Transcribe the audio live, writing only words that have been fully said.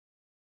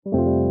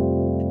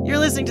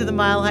listening to the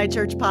Mile High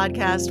Church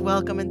podcast.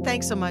 Welcome, and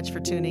thanks so much for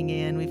tuning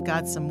in. We've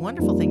got some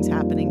wonderful things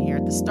happening here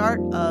at the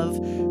start of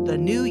the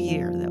new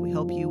year that we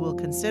hope you will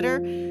consider,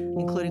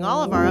 including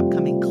all of our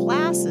upcoming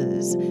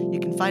classes. You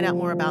can find out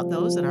more about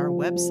those at our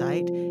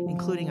website,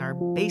 including our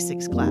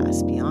basics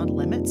class, Beyond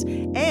Limits.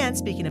 And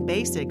speaking of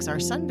basics, our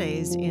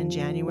Sundays in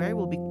January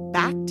will be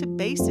Back to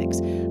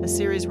Basics, a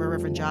series where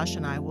Reverend Josh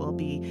and I will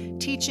be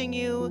teaching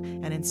you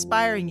and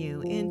inspiring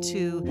you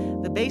into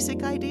the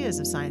basic ideas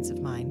of science of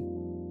mind.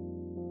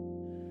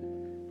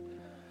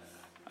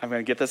 I'm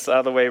going to get this out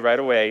of the way right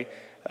away.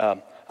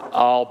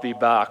 I'll be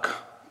back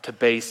to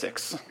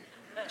basics.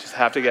 Just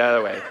have to get out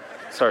of the way.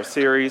 It's our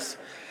series.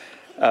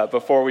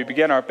 Before we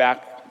begin our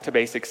Back to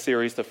Basics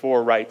series, the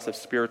 4 Rites of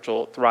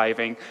Spiritual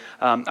Thriving,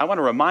 I want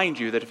to remind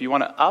you that if you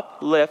want to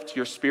uplift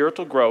your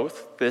spiritual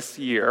growth this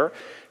year,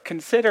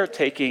 consider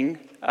taking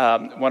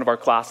one of our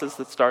classes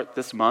that start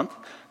this month.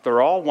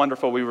 They're all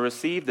wonderful. We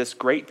received this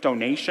great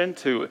donation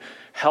to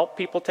help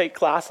people take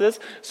classes,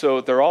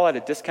 so they're all at a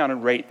discounted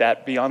rate.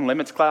 That Beyond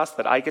Limits class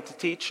that I get to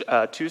teach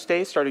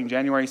Tuesdays starting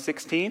January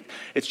 16th,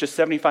 it's just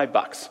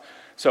 $75.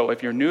 So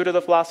if you're new to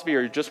the philosophy or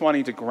you're just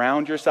wanting to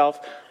ground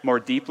yourself more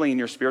deeply in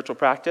your spiritual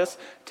practice,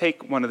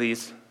 take one of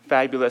these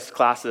fabulous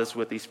classes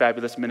with these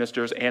fabulous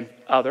ministers and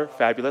other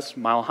fabulous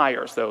Mile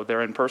Highers, so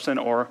they're in person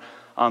or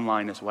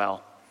online as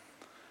well.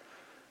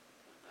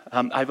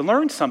 I've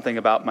learned something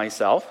about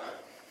myself,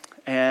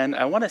 and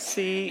I want to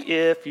see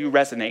if you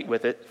resonate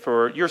with it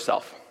for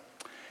yourself.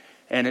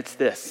 And it's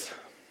this: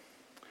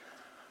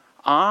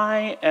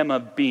 I am a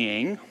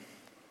being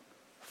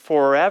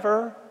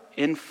forever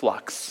in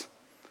flux,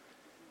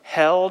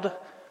 held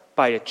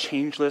by a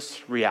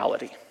changeless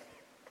reality.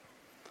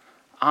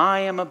 I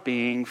am a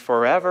being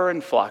forever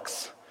in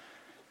flux,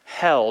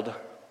 held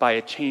by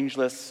a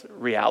changeless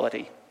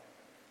reality.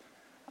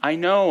 I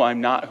know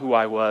I'm not who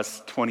I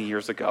was 20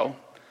 years ago.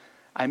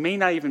 I may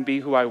not even be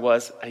who I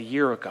was a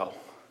year ago.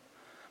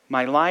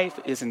 My life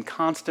is in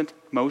constant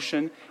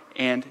motion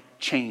and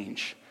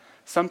change.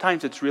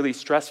 Sometimes it's really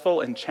stressful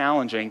and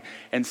challenging,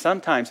 and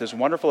sometimes, as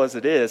wonderful as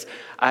it is,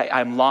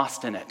 I'm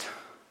lost in it.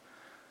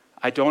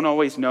 I don't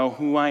always know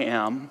who I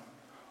am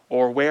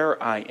or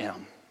where I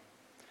am.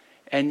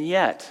 And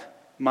yet,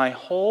 my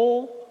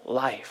whole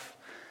life,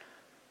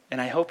 and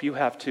I hope you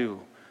have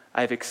too,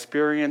 I've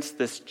experienced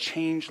this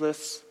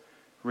changeless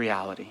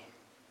reality.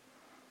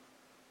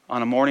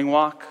 On a morning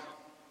walk,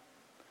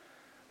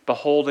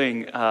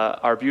 beholding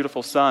our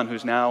beautiful son,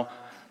 who's now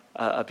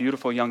a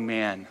beautiful young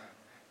man,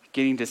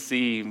 getting to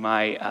see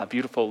my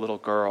beautiful little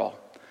girl,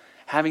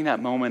 having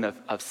that moment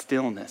of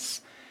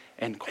stillness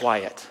and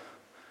quiet.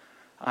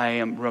 I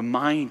am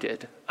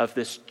reminded of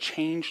this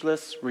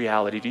changeless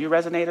reality. Do you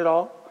resonate at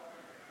all?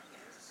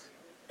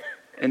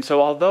 And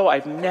so although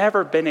I've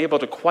never been able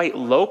to quite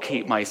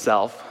locate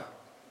myself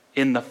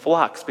in the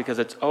flux because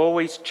it's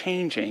always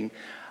changing,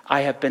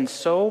 I have been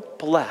so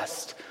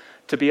blessed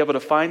to be able to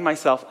find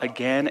myself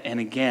again and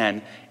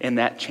again in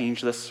that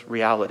changeless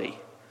reality.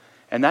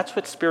 And that's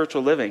what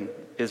spiritual living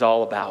is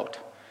all about.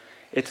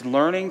 It's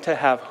learning to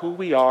have who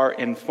we are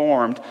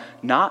informed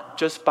not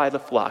just by the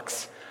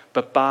flux,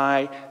 but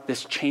by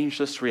this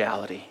changeless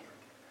reality.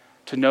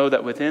 To know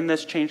that within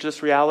this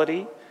changeless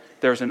reality,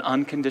 there's an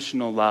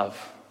unconditional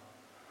love.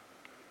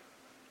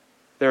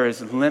 There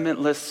is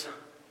limitless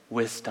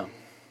wisdom.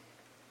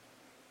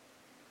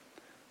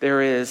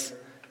 There is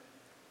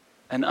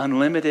an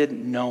unlimited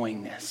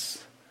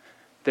knowingness.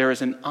 There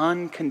is an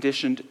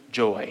unconditioned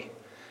joy.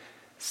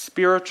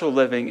 Spiritual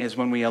living is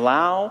when we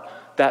allow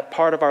that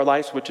part of our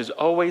lives which is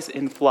always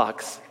in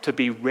flux to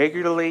be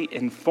regularly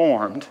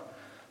informed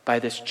by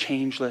this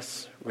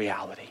changeless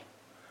reality.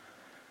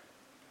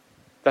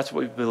 That's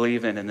what we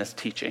believe in this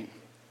teaching,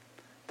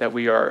 that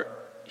we are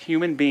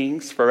human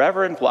beings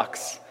forever in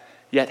flux,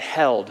 yet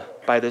held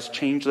by this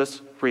changeless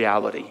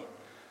reality.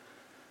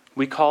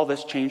 We call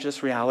this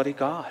changeless reality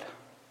God,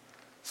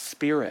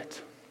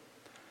 Spirit.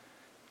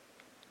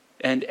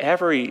 And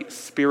every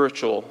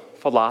spiritual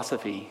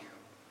philosophy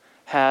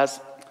has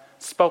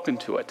spoken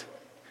to it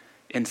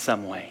in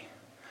some way.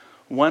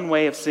 One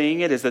way of seeing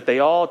it is that they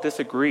all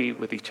disagree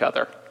with each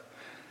other.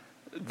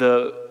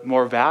 The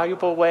more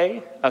valuable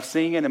way of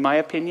seeing it, in my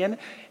opinion,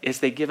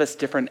 is they give us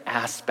different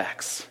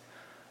aspects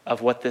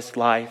of what this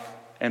life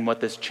and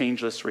what this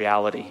changeless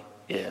reality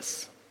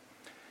is.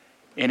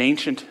 In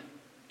ancient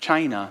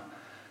China,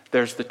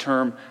 there's the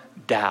term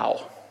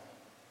Tao,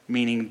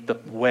 meaning the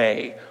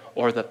way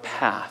or the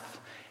path.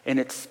 And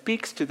it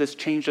speaks to this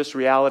changeless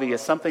reality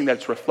as something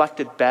that's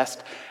reflected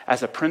best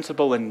as a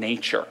principle in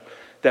nature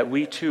that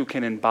we too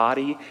can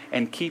embody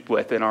and keep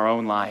with in our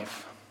own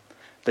life.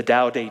 The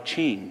Tao Te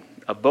Ching,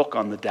 a book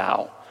on the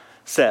Tao,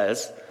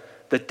 says,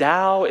 "The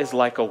Tao is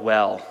like a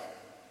well,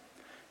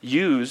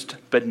 used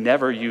but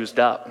never used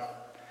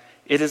up.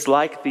 It is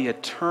like the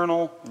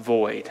eternal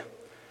void,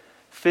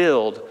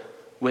 filled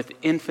with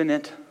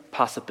infinite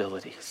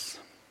possibilities."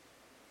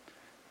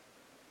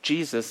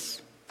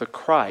 Jesus, the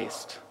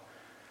Christ,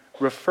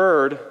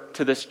 referred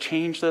to this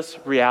changeless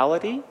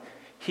reality.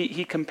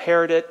 He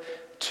compared it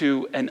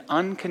to an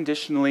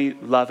unconditionally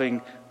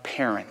loving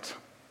parent.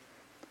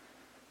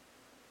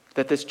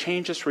 That this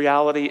changeless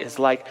reality is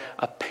like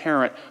a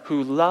parent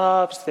who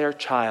loves their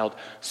child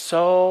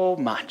so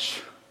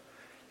much,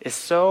 is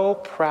so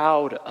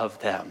proud of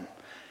them,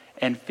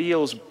 and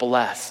feels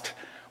blessed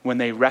when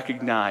they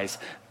recognize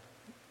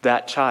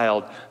that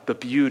child, the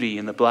beauty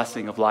and the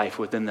blessing of life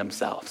within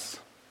themselves.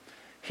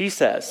 He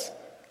says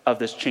of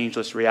this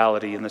changeless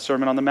reality in the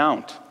Sermon on the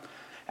Mount,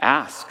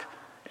 "Ask,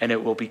 and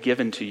it will be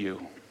given to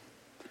you.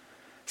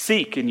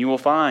 Seek, and you will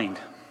find.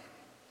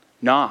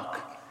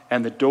 Knock,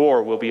 and the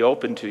door will be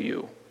opened to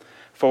you.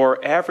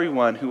 For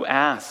everyone who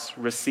asks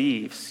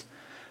receives.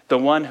 The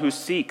one who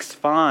seeks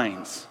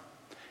finds.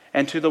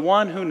 And to the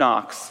one who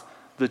knocks,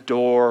 the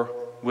door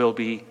will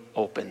be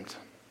opened."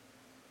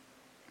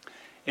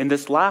 In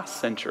this last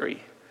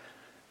century,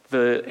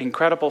 the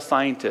incredible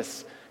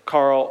scientist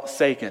Carl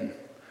Sagan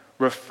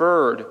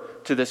referred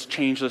to this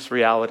changeless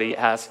reality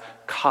as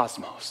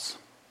cosmos.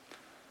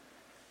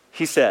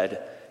 He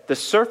said, "The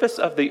surface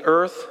of the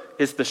earth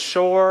is the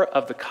shore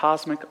of the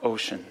cosmic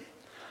ocean.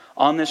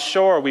 On this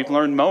shore, we've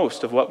learned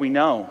most of what we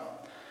know.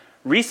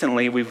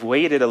 Recently, we've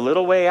waded a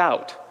little way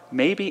out,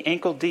 maybe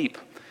ankle deep,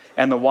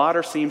 and the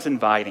water seems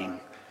inviting.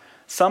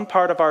 Some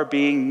part of our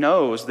being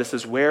knows this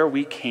is where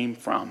we came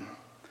from.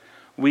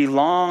 We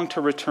long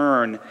to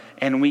return,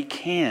 and we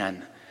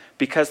can,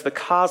 because the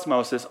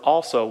cosmos is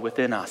also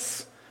within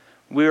us.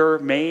 We're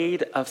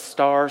made of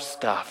star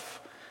stuff.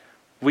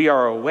 We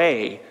are a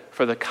way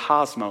for the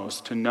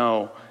cosmos to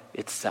know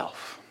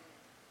itself."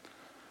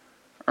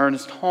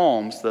 Ernest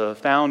Holmes, the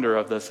founder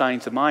of the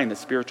Science of Mind, the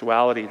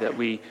spirituality that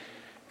we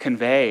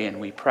convey and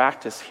we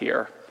practice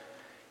here,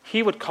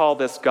 he would call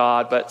this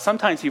God, but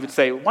sometimes he would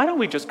say, why don't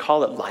we just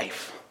call it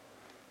life?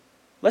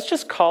 Let's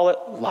just call it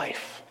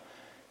life.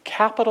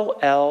 Capital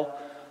L,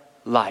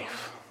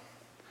 life.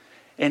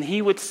 And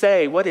he would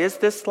say, what is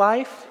this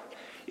life?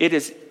 It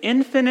is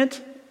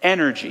infinite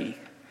energy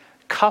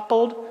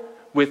coupled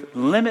with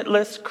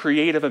limitless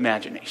creative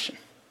imagination.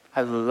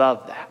 I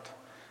love that.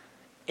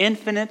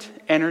 Infinite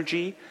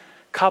energy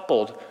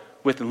coupled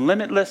with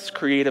limitless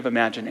creative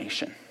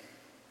imagination.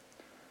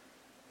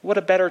 What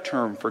a better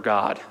term for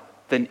God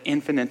than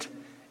infinite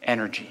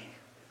energy,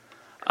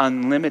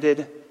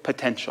 unlimited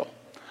potential,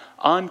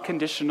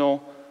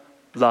 unconditional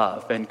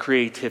love and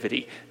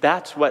creativity.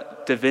 That's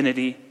what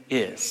divinity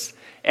is.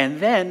 And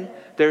then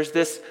there's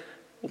this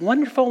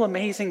wonderful,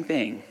 amazing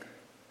thing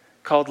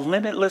called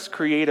limitless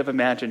creative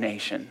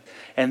imagination.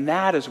 And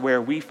that is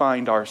where we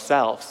find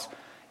ourselves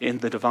in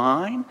the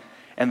divine,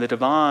 and the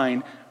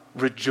divine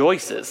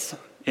rejoices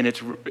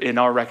in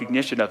our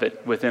recognition of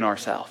it within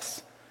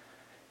ourselves.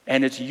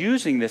 And it's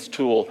using this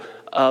tool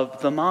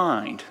of the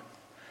mind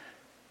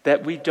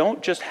that we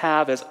don't just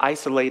have as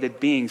isolated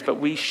beings, but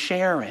we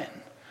share in.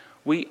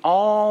 We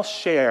all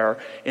share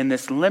in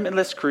this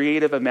limitless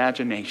creative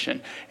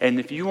imagination. And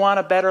if you want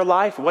a better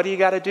life, what do you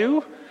got to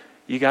do?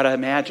 You got to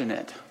imagine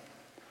it.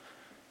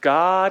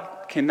 God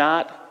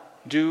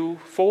cannot do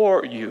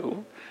for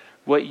you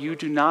what you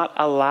do not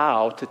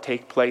allow to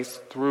take place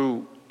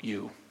through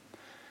you.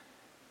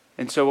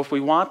 And so if we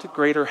want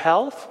greater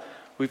health,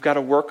 we've got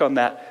to work on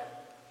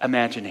that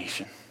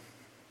imagination.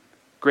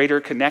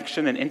 Greater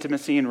connection and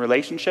intimacy in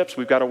relationships,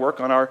 we've got to work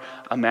on our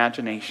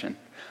imagination,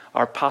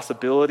 our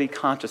possibility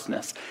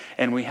consciousness.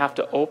 And we have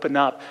to open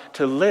up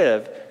to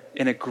live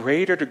in a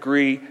greater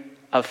degree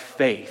of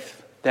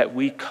faith that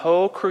we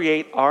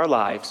co-create our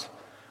lives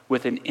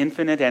with an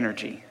infinite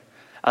energy,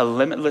 a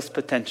limitless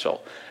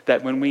potential,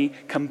 that when we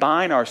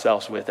combine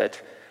ourselves with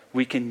it,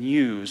 we can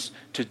use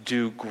to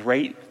do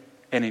great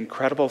and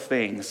incredible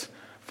things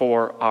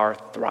for our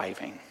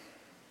thriving.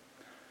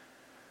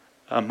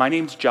 My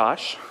name's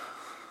Josh.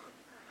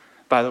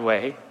 By the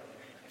way,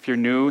 if you're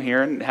new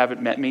here and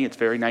haven't met me, it's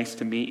very nice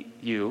to meet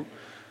you.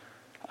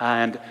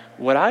 And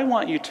what I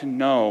want you to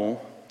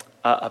know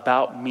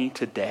about me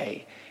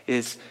today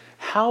is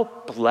how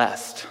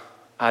blessed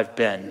I've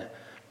been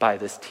by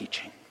this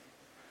teaching.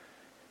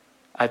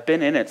 I've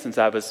been in it since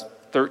I was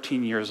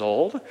 13 years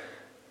old.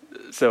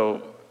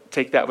 So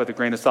take that with a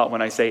grain of salt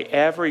when I say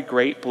every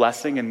great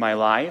blessing in my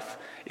life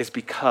is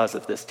because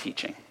of this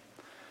teaching.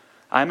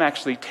 I'm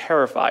actually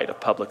terrified of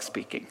public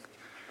speaking.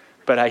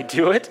 But I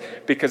do it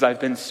because I've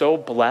been so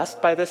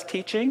blessed by this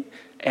teaching.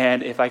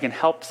 And if I can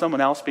help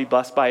someone else be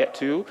blessed by it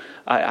too,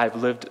 I've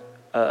lived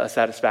a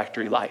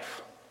satisfactory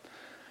life.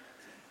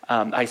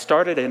 I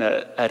started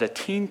at a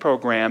teen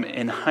program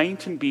in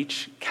Huntington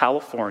Beach,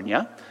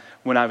 California,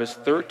 when I was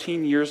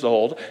 13 years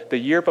old. The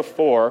year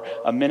before,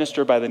 a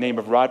minister by the name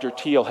of Roger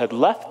Teal had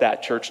left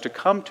that church to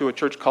come to a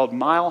church called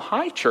Mile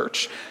High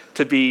Church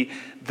to be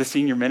the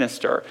senior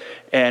minister.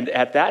 And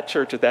at that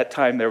church at that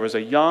time, there was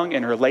a young,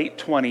 in her late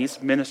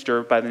 20s,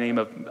 minister by the name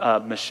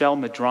of Michelle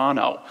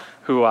Medrano,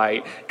 who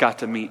I got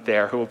to meet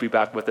there, who will be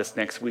back with us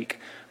next week,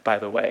 by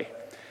the way.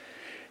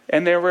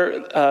 And there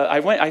were,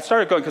 I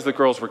started going because the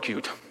girls were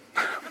cute.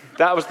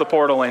 That was the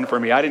portal in for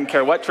me. I didn't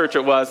care what church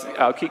it was.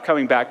 I'll keep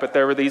coming back. But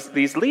there were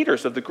these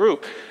leaders of the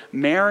group,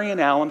 Mary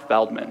and Alan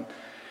Feldman.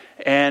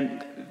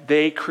 And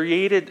they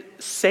created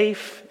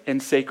safe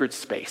and sacred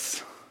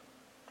space.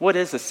 What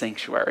is a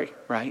sanctuary,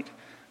 right?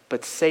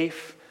 But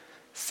safe,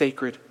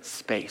 sacred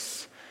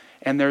space.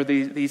 And there are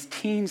these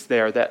teens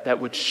there that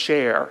would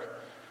share.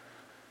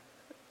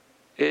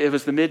 It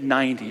was the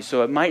mid-90s,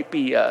 so it might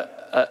be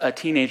a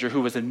teenager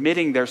who was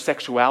admitting their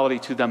sexuality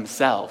to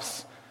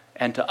themselves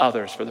and to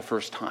others for the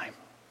first time.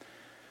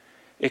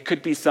 It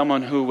could be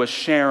someone who was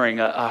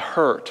sharing a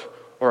hurt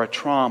or a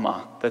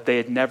trauma that they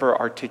had never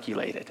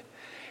articulated.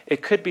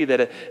 It could be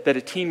that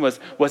a teen was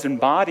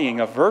embodying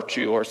a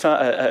virtue or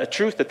a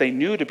truth that they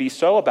knew to be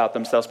so about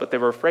themselves, but they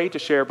were afraid to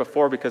share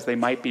before because they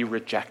might be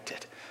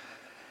rejected.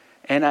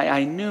 And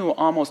I knew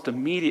almost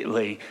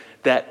immediately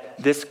that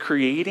this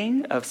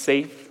creating of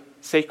safe,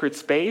 sacred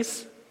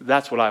space,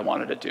 that's what I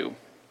wanted to do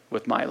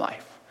with my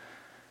life.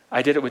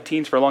 I did it with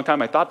teens for a long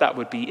time. I thought that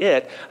would be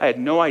it. I had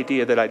no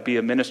idea that I'd be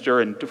a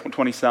minister and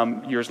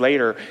 20-some years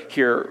later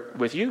here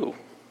with you.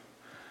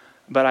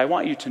 But I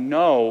want you to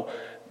know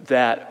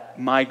that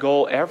my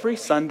goal every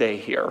Sunday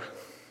here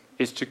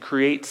is to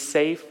create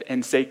safe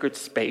and sacred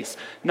space.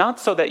 Not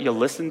so that you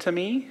listen to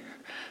me,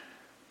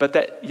 but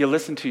that you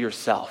listen to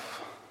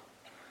yourself.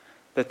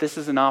 That this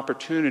is an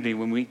opportunity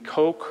when we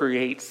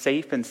co-create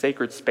safe and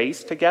sacred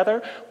space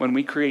together, when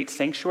we create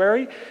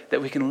sanctuary,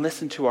 that we can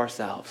listen to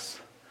ourselves.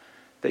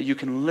 That you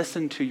can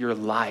listen to your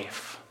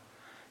life,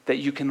 that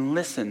you can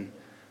listen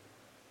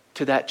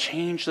to that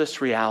changeless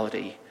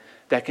reality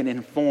that can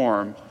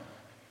inform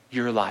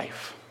your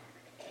life.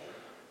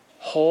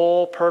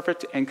 Whole,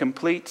 perfect, and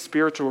complete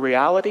spiritual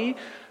reality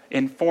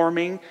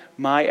informing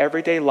my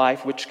everyday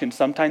life, which can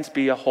sometimes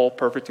be a whole,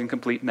 perfect, and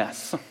complete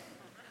mess.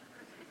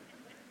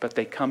 But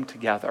they come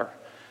together.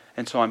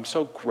 And so I'm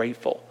so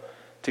grateful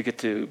to get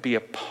to be a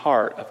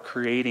part of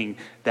creating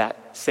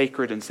that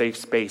sacred and safe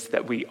space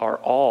that we are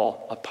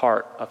all a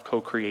part of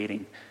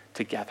co-creating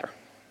together.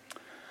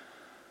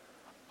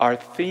 Our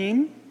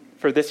theme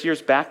for this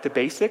year's Back to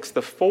Basics,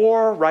 the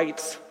 4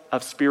 rites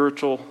of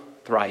spiritual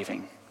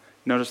thriving.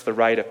 Notice the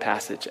rite of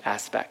passage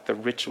aspect, the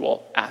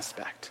ritual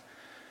aspect.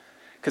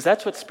 Because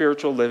that's what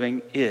spiritual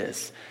living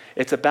is.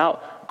 It's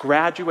about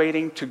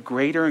graduating to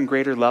greater and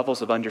greater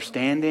levels of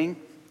understanding,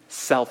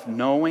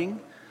 self-knowing,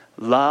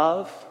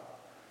 love,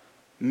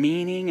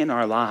 meaning in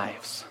our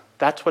lives.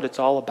 That's what it's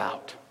all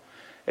about.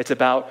 It's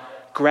about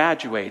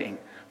graduating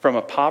from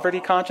a poverty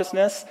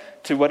consciousness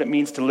to what it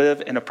means to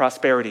live in a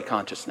prosperity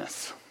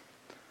consciousness.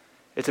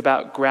 It's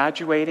about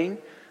graduating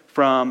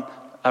from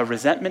a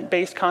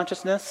resentment-based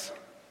consciousness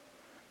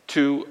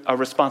to a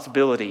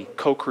responsibility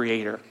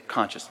co-creator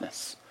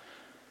consciousness.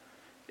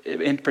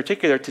 In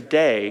particular,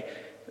 today,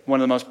 one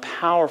of the most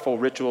powerful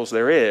rituals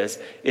there is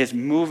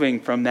moving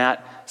from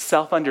that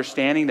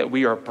self-understanding that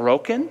we are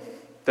broken,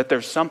 that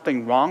there's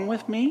something wrong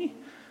with me,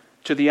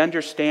 to the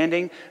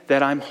understanding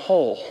that I'm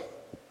whole,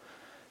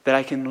 that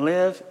I can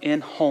live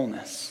in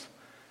wholeness.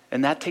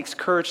 And that takes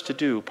courage to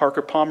do.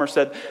 Parker Palmer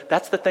said,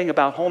 that's the thing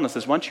about wholeness,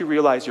 is once you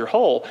realize you're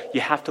whole, you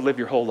have to live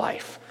your whole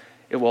life.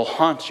 It will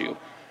haunt you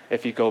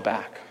if you go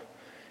back.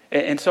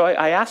 And so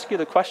I ask you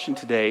the question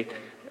today,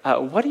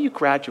 what are you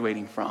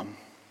graduating from?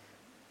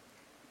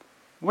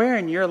 Where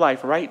in your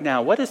life right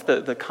now, what is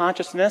the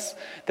consciousness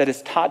that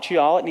has taught you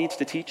all it needs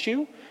to teach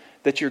you,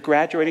 that you're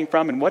graduating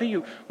from, and what are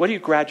you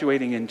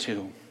graduating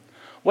into?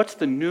 What's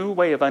the new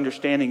way of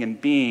understanding and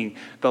being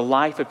the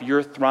life of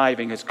your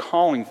thriving is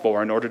calling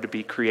for in order to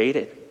be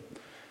created?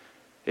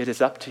 It is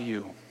up to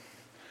you.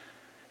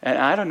 And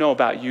I don't know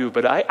about you,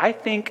 but I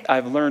think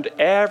I've learned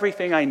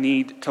everything I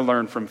need to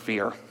learn from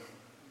fear.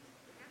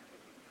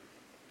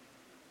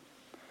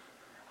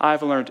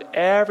 I've learned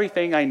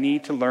everything I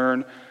need to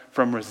learn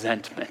from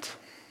resentment.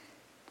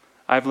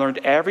 I've learned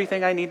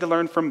everything I need to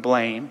learn from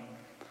blame.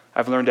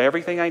 I've learned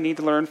everything I need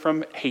to learn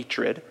from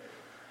hatred.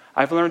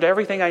 I've learned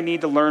everything I need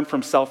to learn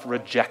from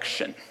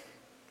self-rejection.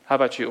 How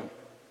about you?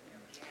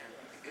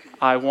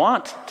 I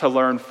want to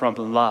learn from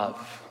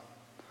love.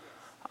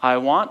 I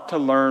want to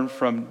learn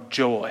from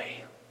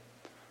joy.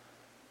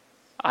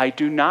 I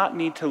do not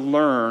need to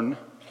learn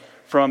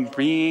from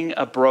being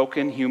a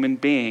broken human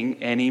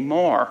being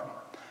anymore.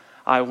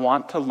 I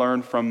want to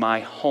learn from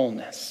my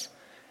wholeness.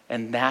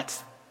 And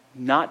that's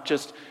not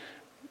just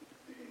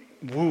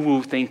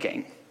woo-woo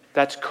thinking.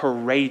 That's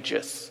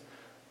courageous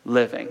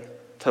living,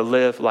 to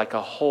live like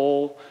a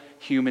whole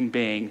human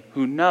being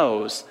who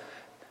knows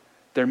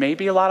there may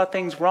be a lot of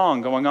things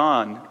wrong going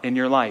on in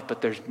your life,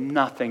 but there's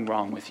nothing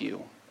wrong with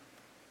you.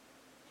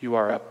 You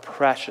are a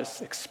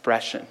precious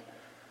expression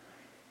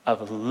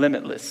of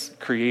limitless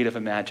creative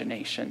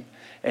imagination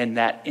and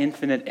that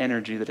infinite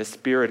energy that a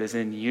spirit is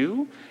in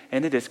you,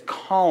 and it is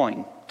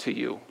calling to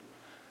you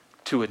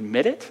to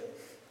admit it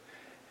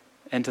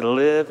and to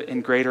live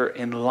in greater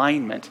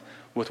alignment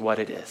with what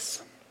it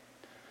is.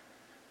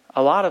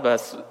 A lot of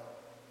us,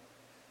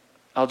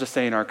 I'll just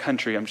say in our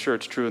country, I'm sure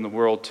it's true in the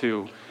world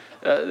too,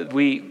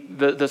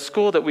 the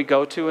school that we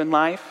go to in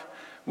life,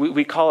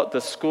 we call it the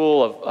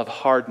school of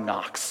hard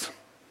knocks.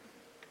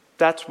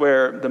 That's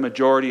where the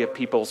majority of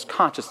people's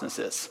consciousness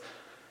is.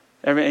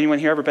 Anyone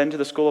here ever been to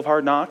the school of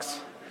hard knocks?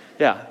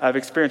 Yeah, I've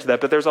experienced that.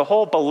 But there's a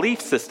whole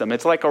belief system.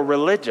 It's like a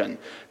religion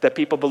that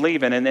people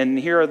believe in. And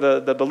here are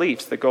the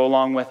beliefs that go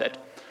along with it.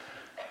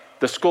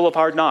 The school of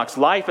hard knocks.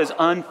 Life is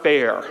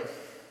unfair.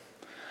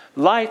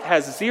 Life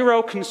has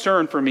zero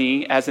concern for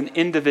me as an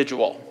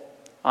individual.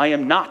 I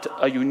am not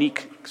a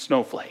unique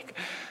snowflake.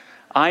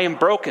 I am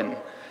broken.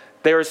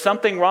 There is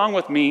something wrong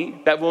with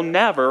me that will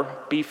never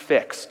be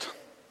fixed.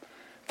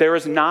 There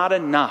is not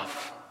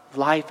enough.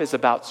 Life is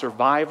about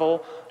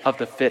survival of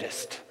the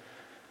fittest.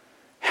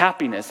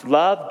 Happiness,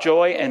 love,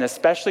 joy, and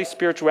especially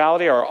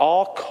spirituality are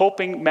all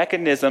coping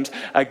mechanisms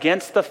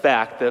against the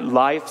fact that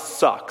life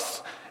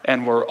sucks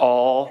and we're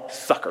all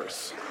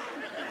suckers.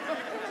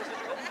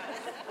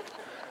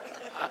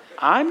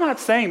 I'm not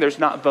saying there's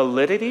not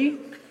validity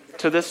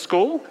to this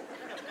school,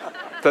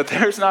 that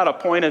there's not a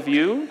point of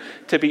view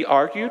to be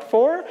argued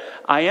for.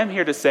 I am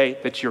here to say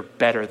that you're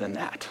better than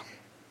that.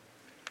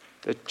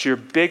 That you're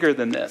bigger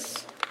than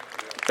this.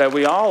 That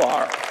we all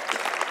are.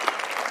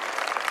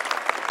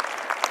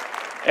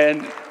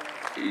 And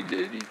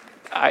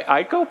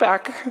I go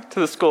back to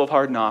the school of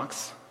hard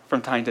knocks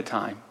from time to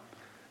time.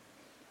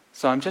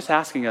 So I'm just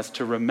asking us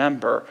to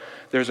remember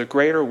there's a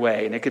greater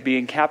way, and it could be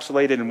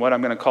encapsulated in what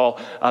I'm going to call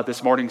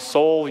this morning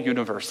Soul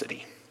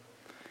University.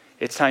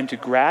 It's time to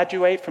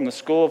graduate from the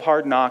school of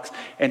hard knocks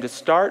and to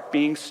start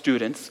being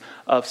students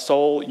of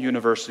Soul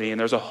University. And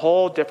there's a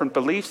whole different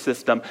belief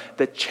system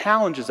that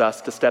challenges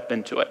us to step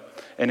into it.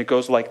 And it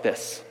goes like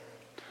this.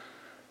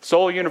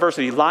 Soul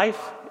University,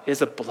 life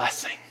is a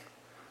blessing.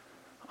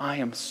 I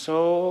am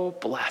so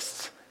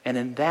blessed. And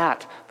in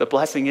that, the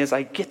blessing is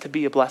I get to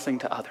be a blessing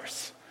to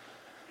others.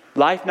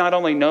 Life not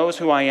only knows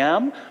who I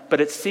am, but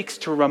it seeks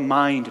to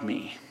remind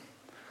me.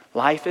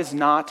 Life is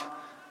not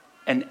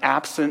an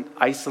absent,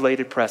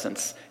 isolated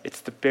presence.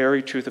 It's the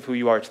very truth of who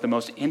you are. It's the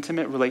most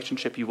intimate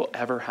relationship you will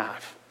ever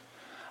have.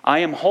 I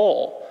am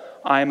whole.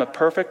 I am a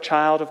perfect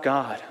child of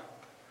God.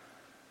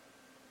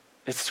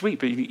 It's sweet,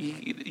 but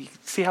you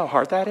see how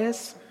hard that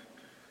is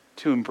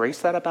to embrace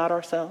that about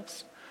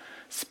ourselves?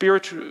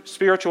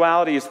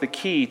 Spirituality is the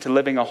key to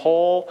living a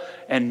whole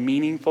and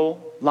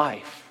meaningful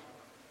life.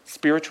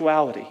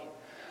 Spirituality.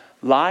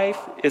 Life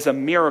is a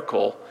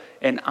miracle,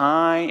 and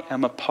I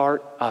am a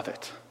part of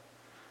it.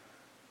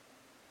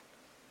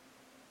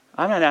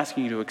 I'm not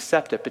asking you to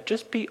accept it, but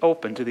just be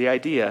open to the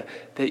idea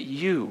that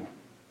you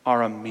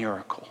are a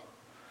miracle.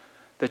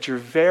 That your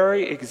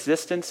very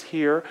existence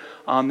here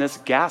on this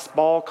gas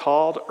ball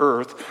called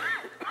Earth,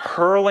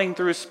 hurling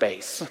through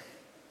space,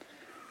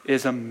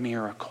 is a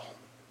miracle.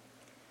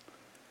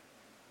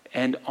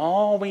 And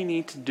all we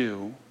need to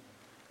do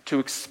to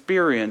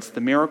experience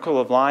the miracle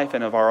of life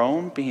and of our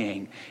own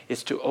being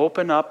is to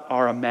open up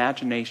our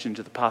imagination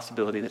to the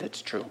possibility that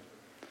it's true.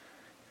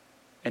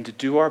 And to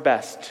do our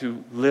best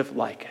to live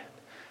like it,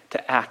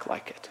 to act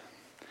like it.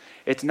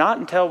 It's not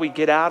until we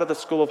get out of the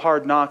school of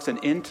hard knocks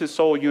and into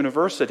Soul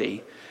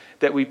University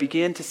that we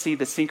begin to see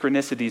the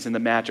synchronicities and the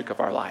magic of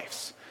our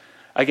lives.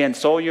 Again,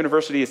 Soul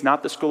University is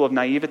not the school of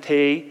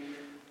naivete,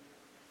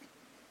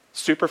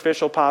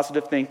 superficial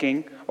positive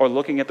thinking, or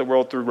looking at the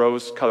world through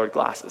rose-colored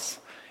glasses.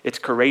 It's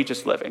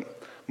courageous living.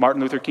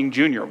 Martin Luther King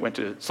Jr. went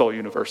to Soul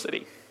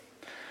University.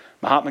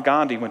 Mahatma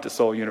Gandhi went to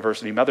Soul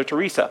University. Mother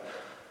Teresa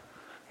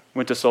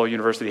went to Soul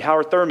University.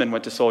 Howard Thurman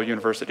went to Soul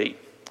University.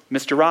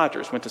 Mr.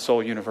 Rogers went to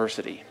Soul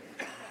University.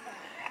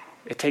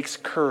 It takes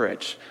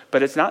courage,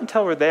 but it's not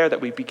until we're there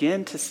that we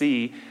begin to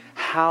see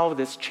how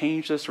this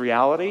changeless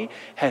reality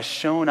has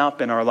shown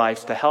up in our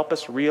lives to help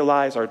us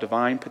realize our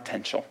divine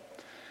potential.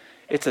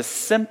 It's a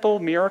simple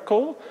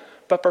miracle,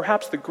 but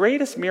perhaps the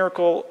greatest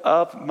miracle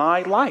of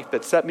my life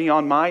that set me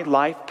on my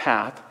life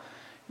path.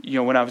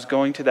 When I was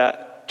going to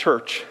that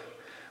church,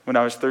 when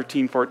I was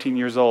 13, 14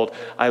 years old,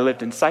 I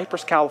lived in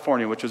Cypress,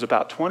 California, which was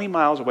about 20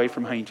 miles away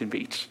from Huntington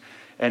Beach.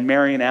 And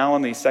Mary and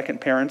Alan, these second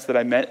parents that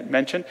I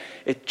mentioned,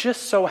 it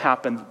just so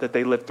happened that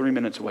they lived 3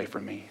 minutes away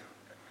from me.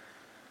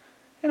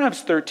 And I was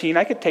 13.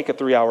 I could take a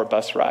 3-hour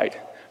bus ride,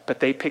 but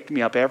they picked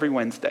me up every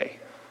Wednesday,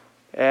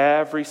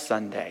 every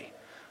Sunday.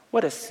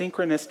 What a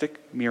synchronistic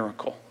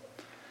miracle.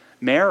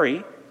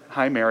 Mary,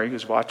 hi Mary,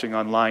 who's watching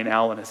online.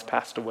 Alan has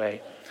passed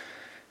away.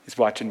 He's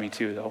watching me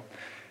too,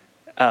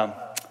 though.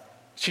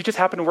 She just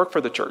happened to work for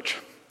the church.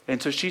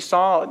 And so she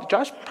saw,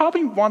 Josh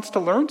probably wants to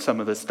learn some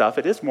of this stuff.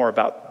 It is more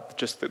about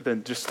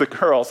than just the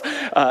girls.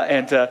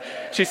 And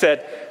she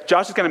said,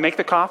 Josh is going to make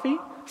the coffee,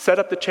 set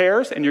up the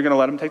chairs, and you're going to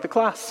let him take the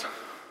class.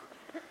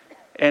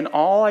 And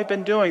all I've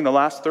been doing the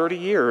last 30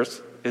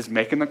 years is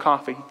making the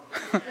coffee,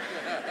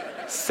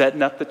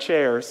 setting up the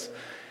chairs,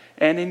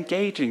 and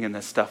engaging in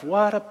this stuff.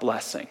 What a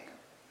blessing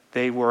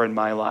they were in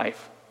my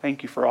life.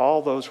 Thank you for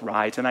all those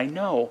rides. And I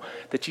know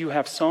that you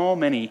have so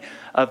many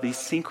of these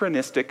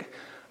synchronistic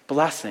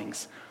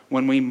blessings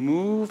when we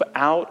move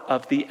out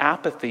of the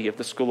apathy of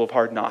the school of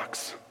hard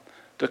knocks,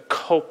 the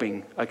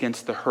coping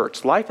against the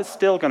hurts. Life is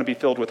still going to be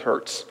filled with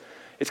hurts.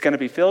 It's going to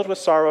be filled with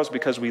sorrows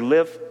because we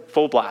live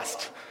full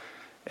blast.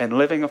 And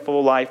living a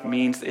full life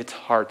means it's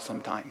hard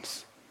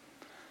sometimes.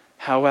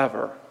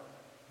 However,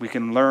 we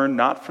can learn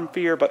not from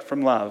fear but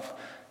from love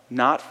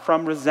not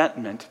from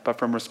resentment, but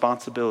from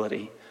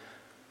responsibility,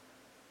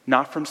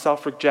 not from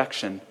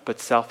self-rejection, but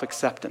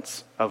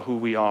self-acceptance of who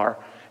we are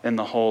in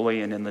the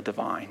holy and in the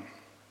divine.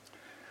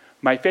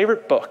 My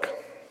favorite book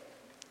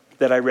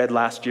that I read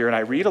last year, and I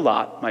read a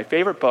lot, my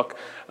favorite book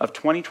of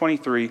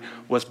 2023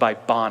 was by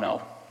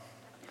Bono.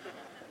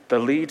 The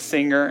lead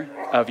singer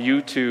of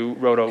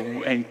U2 wrote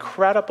an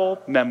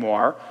incredible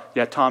memoir.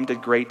 Yeah, Tom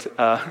did great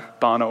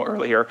Bono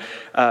earlier,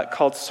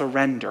 called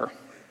Surrender.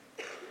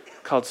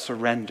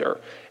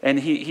 And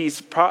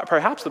he's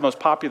perhaps the most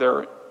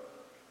popular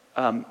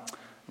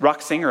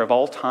rock singer of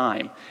all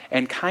time,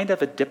 and kind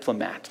of a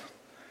diplomat.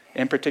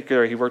 In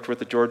particular, he worked with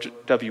the George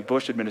W.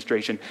 Bush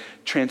administration,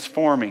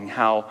 transforming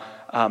how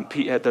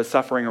the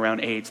suffering around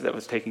AIDS that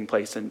was taking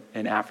place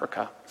in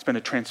Africa. He's been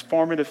a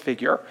transformative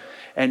figure,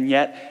 and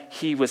yet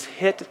he was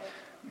hit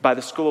by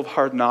the School of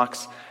Hard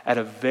Knocks at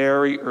a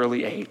very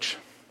early age.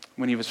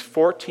 When he was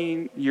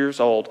 14 years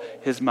old,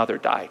 his mother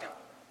died.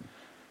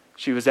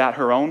 She was at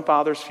her own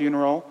father's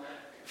funeral,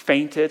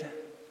 fainted,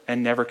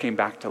 and never came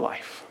back to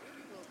life.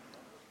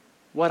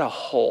 What a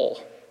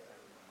hole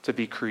to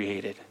be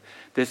created.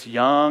 This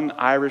young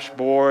Irish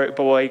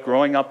boy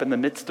growing up in the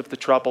midst of the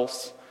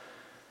troubles,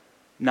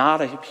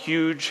 not a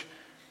huge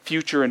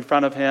future in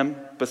front of him,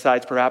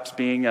 besides perhaps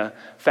being a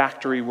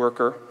factory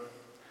worker.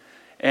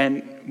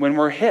 And when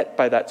we're hit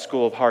by that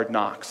school of hard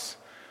knocks,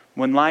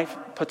 when life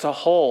puts a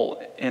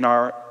hole in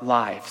our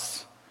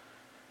lives,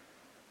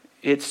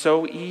 it's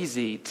so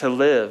easy to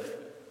live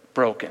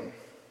broken,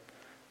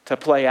 to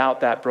play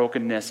out that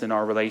brokenness in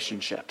our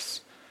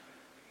relationships,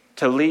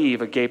 to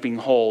leave a gaping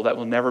hole that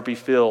will never be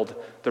filled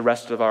the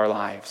rest of our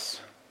lives,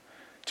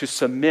 to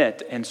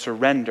submit and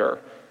surrender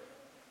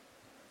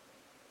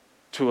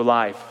to a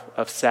life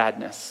of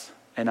sadness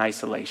and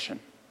isolation.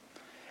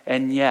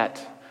 And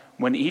yet,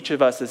 when each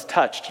of us is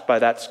touched by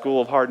that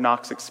school of hard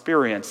knocks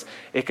experience,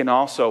 it can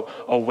also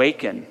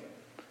awaken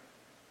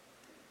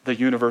the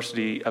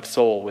university of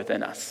soul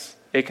within us.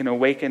 It can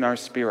awaken our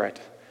spirit.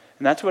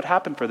 And that's what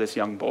happened for this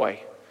young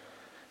boy.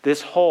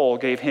 This hole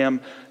gave him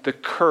the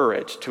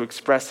courage to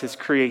express his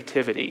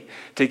creativity,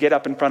 to get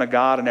up in front of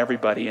God and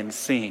everybody and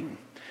sing.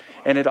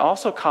 And it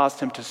also caused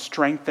him to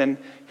strengthen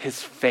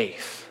his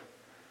faith,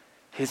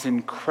 his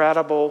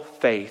incredible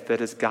faith that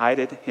has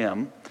guided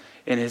him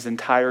in his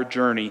entire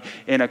journey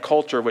in a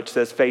culture which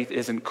says faith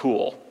isn't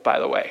cool, by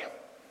the way.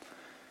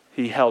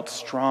 He held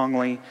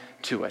strongly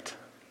to it.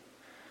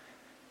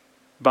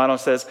 Bono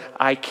says,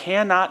 "I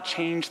cannot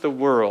change the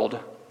world,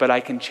 but I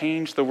can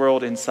change the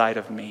world inside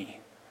of me."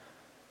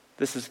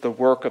 This is the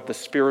work of the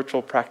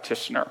spiritual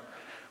practitioner.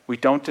 We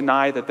don't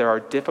deny that there are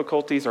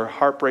difficulties or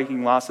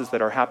heartbreaking losses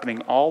that are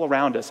happening all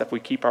around us if we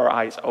keep our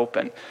eyes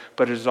open.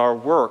 But it is our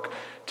work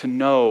to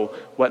know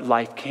what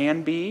life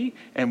can be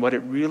and what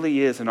it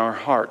really is in our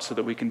hearts so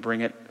that we can bring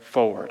it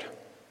forward.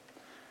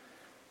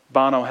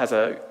 Bono has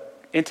an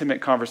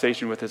intimate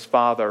conversation with his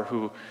father,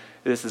 who,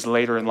 this is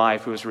later in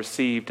life, who has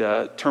received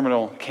a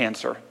terminal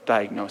cancer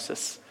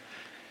diagnosis.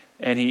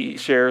 And he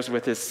shares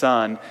with his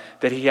son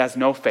that he has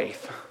no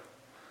faith.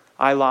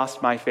 I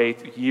lost my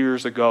faith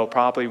years ago,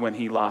 probably when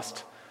he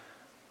lost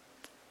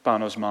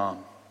Bono's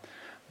mom.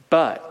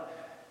 But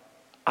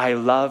I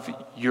love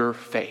your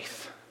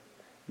faith.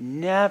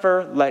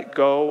 Never let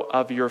go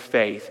of your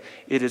faith.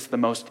 It is the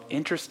most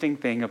interesting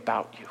thing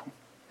about you.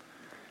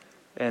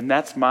 And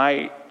that's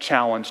my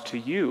challenge to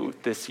you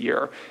this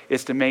year,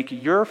 is to make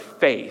your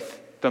faith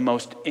the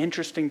most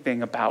interesting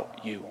thing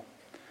about you.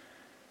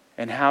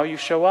 And how you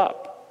show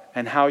up,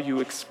 and how you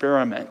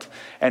experiment,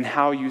 and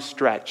how you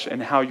stretch,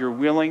 and how you're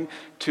willing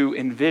to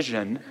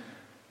envision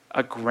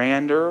a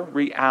grander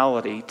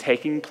reality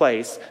taking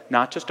place,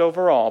 not just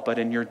overall, but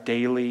in your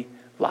daily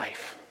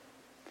life.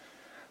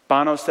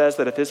 Bono says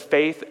that if his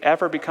faith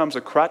ever becomes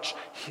a crutch,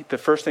 the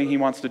first thing he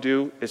wants to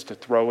do is to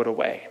throw it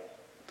away.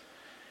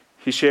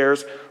 He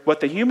shares,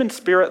 "What the human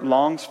spirit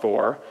longs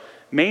for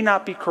may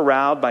not be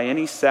corralled by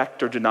any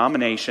sect or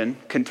denomination,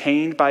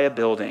 contained by a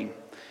building.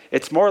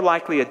 It's more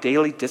likely a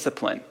daily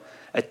discipline,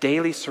 a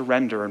daily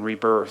surrender and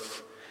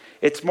rebirth.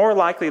 It's more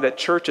likely that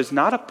church is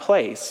not a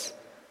place,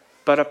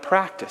 but a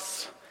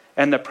practice,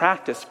 and the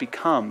practice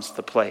becomes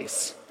the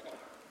place.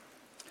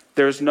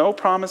 There's no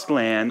promised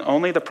land,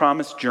 only the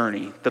promised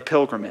journey, the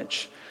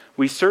pilgrimage.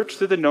 We search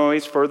through the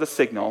noise for the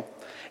signal,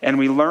 and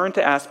we learn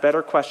to ask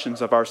better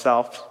questions of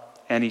ourselves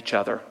and each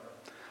other.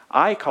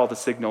 I call the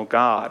signal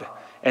God,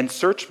 and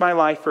search my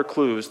life for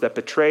clues that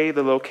betray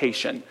the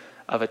location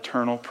of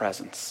eternal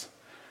presence.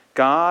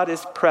 God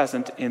is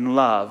present in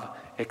love,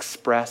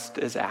 expressed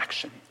as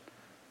action."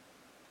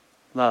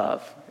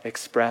 Love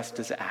expressed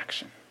as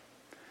action.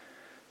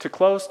 To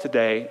close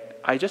today,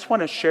 I just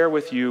want to share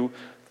with you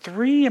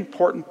 3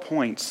 important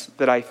points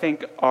that I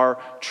think are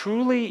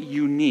truly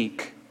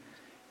unique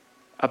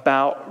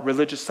about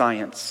religious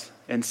science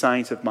and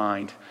science of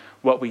mind,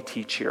 what we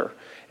teach here.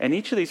 And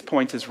each of these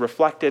points is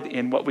reflected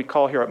in what we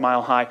call here at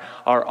Mile High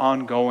our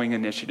ongoing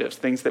initiatives,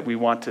 things that we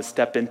want to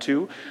step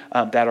into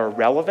that are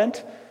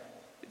relevant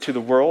to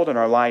the world and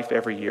our life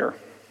every year.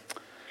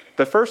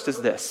 The first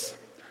is this: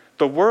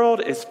 The world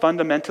is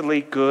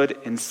fundamentally good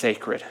and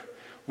sacred.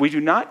 We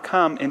do not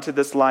come into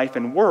this life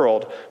and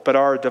world, but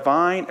are a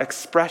divine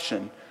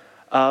expression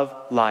of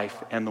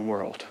life and the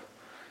world.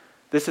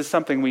 This is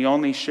something we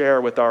only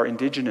share with our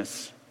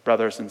indigenous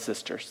brothers and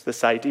sisters.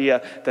 This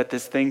idea that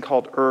this thing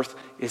called earth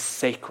is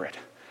sacred.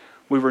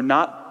 We were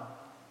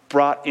not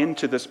brought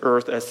into this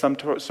earth as some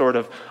sort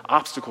of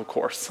obstacle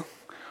course.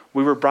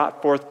 We were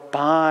brought forth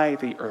by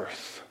the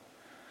earth,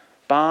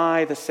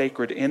 by the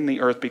sacred in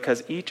the earth,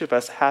 because each of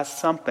us has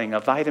something, a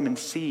vitamin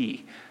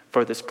C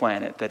for this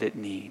planet that it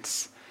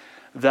needs.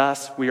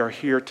 Thus, we are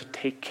here to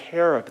take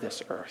care of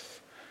this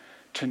earth,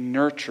 to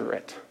nurture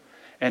it,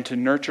 and to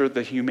nurture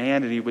the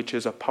humanity which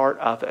is a part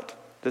of it.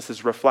 This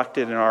is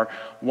reflected in our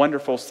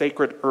wonderful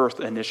Sacred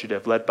Earth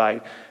initiative led by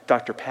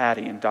Dr.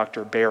 Patty and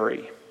Dr.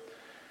 Barry.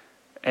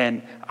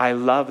 And I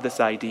love this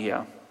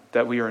idea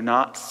that we are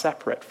not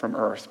separate from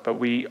Earth, but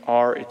we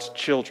are its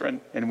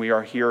children, and we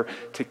are here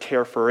to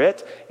care for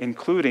it,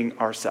 including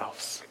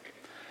ourselves.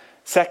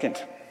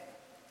 Second,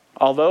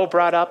 although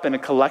brought up in a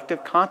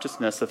collective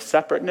consciousness of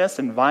separateness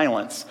and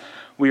violence,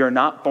 we are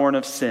not born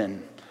of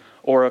sin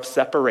or of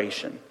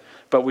separation,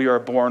 but we are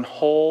born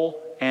whole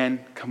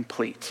and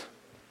complete.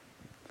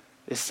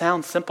 It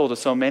sounds simple to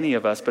so many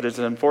of us, but it's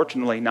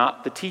unfortunately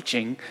not the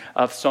teaching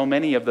of so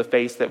many of the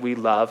faiths that we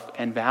love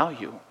and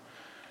value.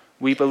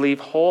 We believe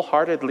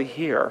wholeheartedly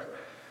here,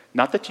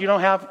 not that you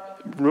don't have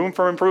room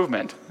for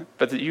improvement,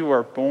 but that you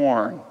are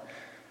born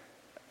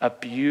a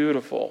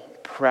beautiful,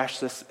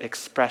 precious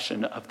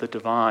expression of the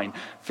divine,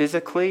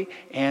 physically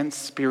and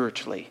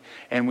spiritually.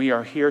 And we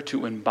are here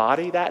to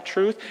embody that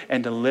truth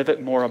and to live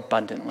it more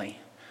abundantly.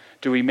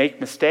 Do we make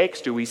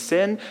mistakes? Do we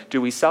sin?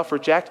 Do we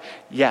self-reject?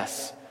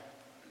 Yes.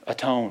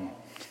 Atone.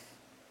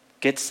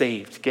 Get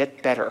saved.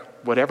 Get better.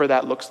 Whatever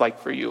that looks like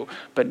for you.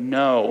 But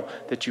know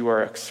that you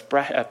are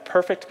a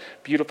perfect,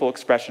 beautiful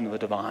expression of the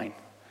divine.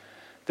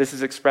 This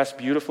is expressed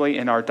beautifully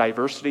in our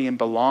diversity and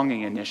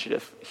belonging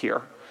initiative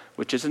here,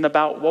 which isn't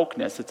about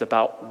wokeness. It's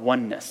about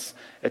oneness.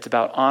 It's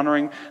about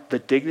honoring the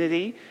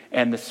dignity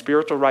and the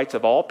spiritual rights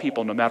of all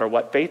people, no matter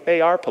what faith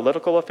they are,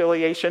 political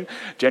affiliation,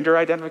 gender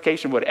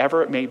identification,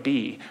 whatever it may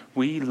be.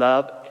 We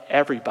love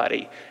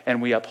everybody,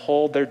 and we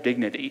uphold their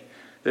dignity.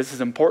 This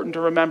is important to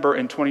remember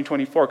in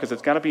 2024 because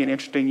it's going to be an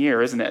interesting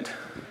year, isn't it?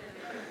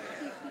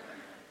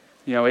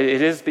 You know,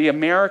 it is the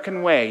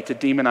American way to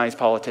demonize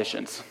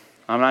politicians.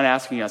 I'm not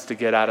asking us to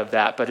get out of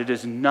that, but it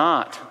is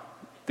not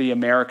the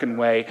American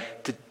way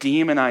to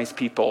demonize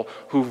people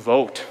who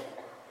vote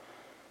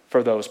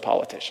for those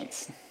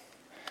politicians.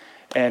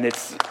 And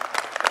it's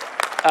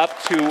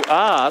up to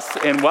us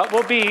in what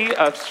will be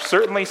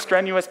certainly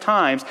strenuous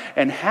times,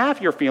 and have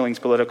your feelings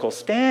political,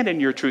 stand in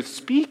your truth,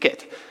 speak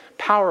it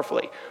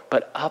powerfully,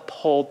 but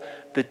uphold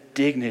the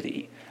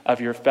dignity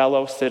of your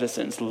fellow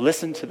citizens.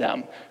 Listen to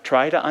them.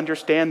 Try to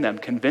understand them.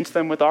 Convince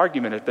them with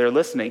argument if they're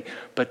listening,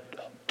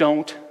 but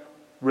don't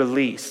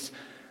release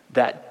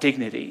that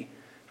dignity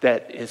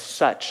that is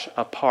such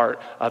a part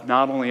of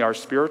not only our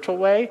spiritual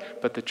way,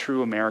 but the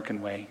true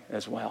American way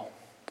as well.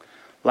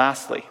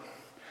 Lastly,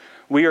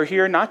 we are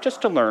here not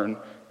just to learn,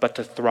 but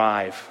to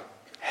thrive.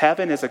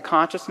 Heaven is a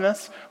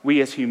consciousness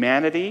we as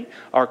humanity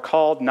are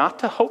called not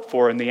to hope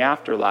for in the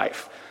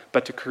afterlife,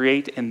 but to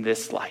create in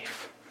this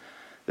life.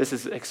 This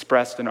is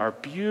expressed in our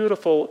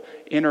beautiful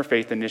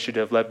interfaith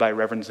initiative led by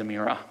Reverend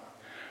Zamira,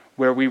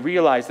 where we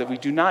realize that we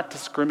do not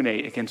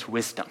discriminate against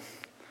wisdom.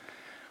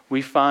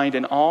 We find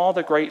in all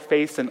the great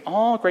faiths and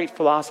all great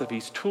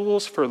philosophies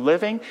tools for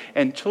living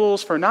and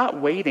tools for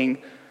not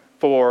waiting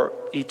for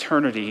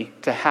eternity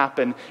to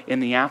happen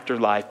in the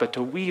afterlife, but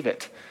to weave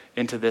it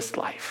into this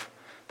life,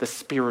 the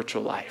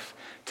spiritual life,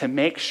 to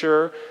make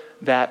sure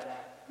that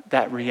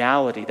that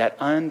reality, that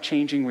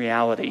unchanging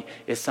reality,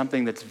 is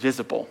something that's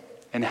visible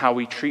in how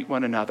we treat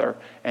one another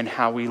and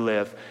how we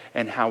live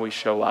and how we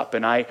show up.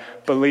 And I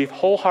believe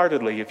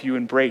wholeheartedly, if you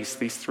embrace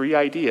these three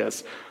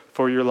ideas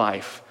for your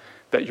life,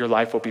 that your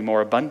life will be more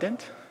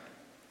abundant,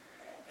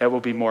 it will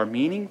be more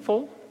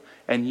meaningful,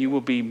 and you will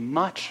be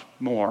much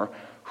more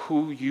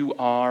who you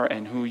are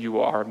and who you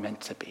are meant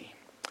to be.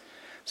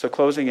 So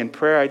closing in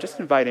prayer, I just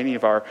invite any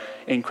of our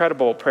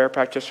incredible prayer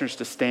practitioners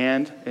to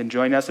stand and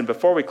join us. And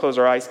before we close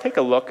our eyes, take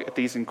a look at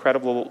these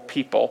incredible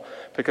people,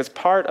 because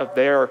part of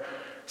their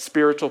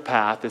spiritual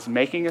path is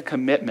making a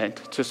commitment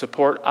to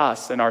support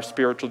us in our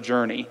spiritual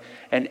journey.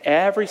 And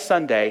every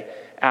Sunday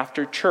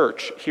after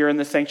church here in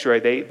the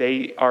sanctuary,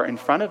 they are in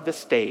front of the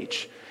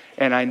stage.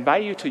 And I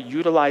invite you to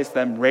utilize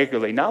them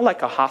regularly, not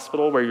like a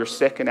hospital where you're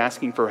sick and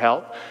asking for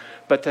help,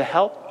 but to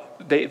help.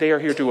 They are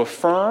here to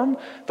affirm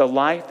the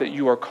life that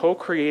you are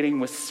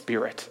co-creating with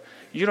Spirit.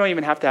 You don't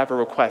even have to have a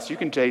request. You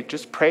can say,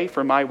 just pray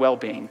for my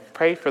well-being.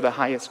 Pray for the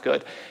highest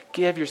good.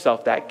 Give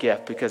yourself that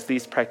gift, because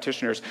these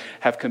practitioners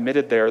have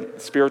committed their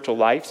spiritual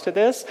lives to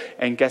this.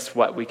 And guess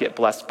what? We get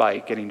blessed by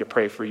getting to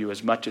pray for you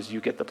as much as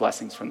you get the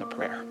blessings from the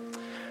prayer.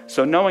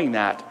 So knowing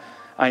that,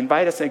 I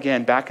invite us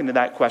again back into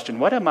that question.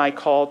 What am I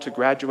called to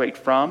graduate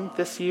from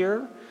this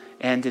year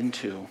and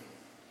into?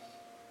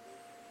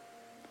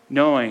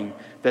 Knowing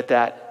that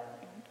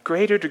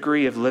greater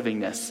degree of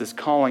livingness is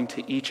calling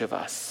to each of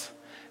us,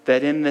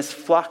 that in this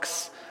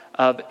flux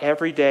of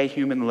everyday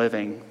human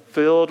living,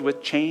 filled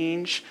with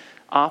change,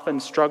 often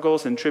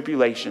struggles and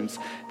tribulations,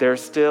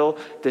 there's still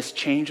this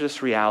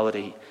changeless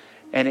reality,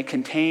 and it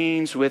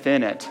contains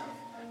within it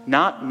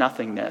not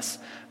nothingness,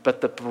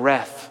 but the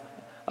breath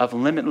of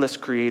limitless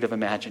creative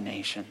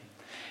imagination.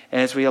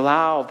 And as we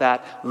allow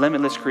that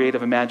limitless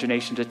creative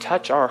imagination to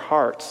touch our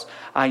hearts,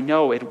 I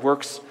know it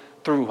works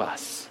through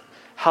us,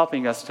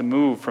 helping us to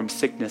move from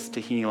sickness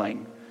to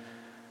healing,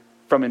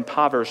 from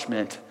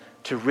impoverishment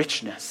to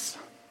richness,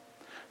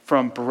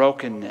 from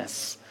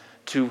brokenness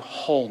to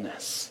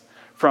wholeness,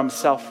 from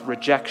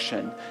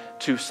self-rejection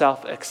to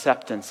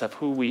self-acceptance of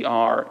who we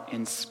are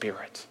in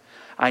spirit.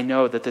 I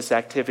know that this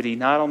activity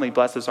not only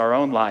blesses our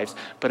own lives,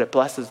 but it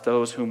blesses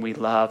those whom we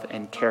love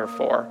and care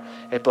for.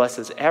 It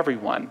blesses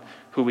everyone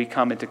who we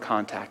come into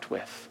contact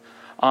with,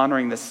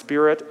 honoring the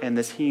Spirit and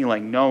this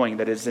healing, knowing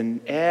that it is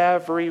in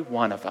every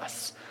one of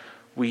us.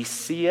 We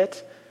see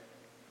it,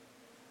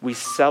 we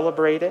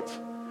celebrate it,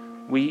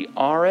 we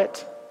are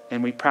it,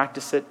 and we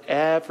practice it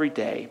every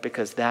day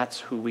because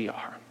that's who we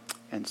are.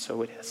 And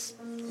so it is.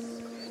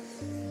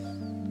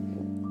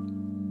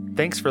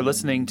 Thanks for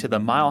listening to the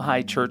Mile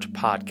High Church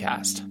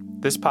podcast.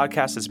 This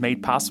podcast is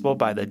made possible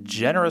by the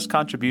generous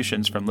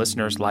contributions from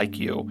listeners like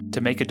you.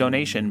 To make a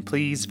donation,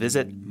 please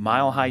visit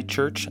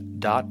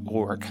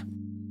milehighchurch.org.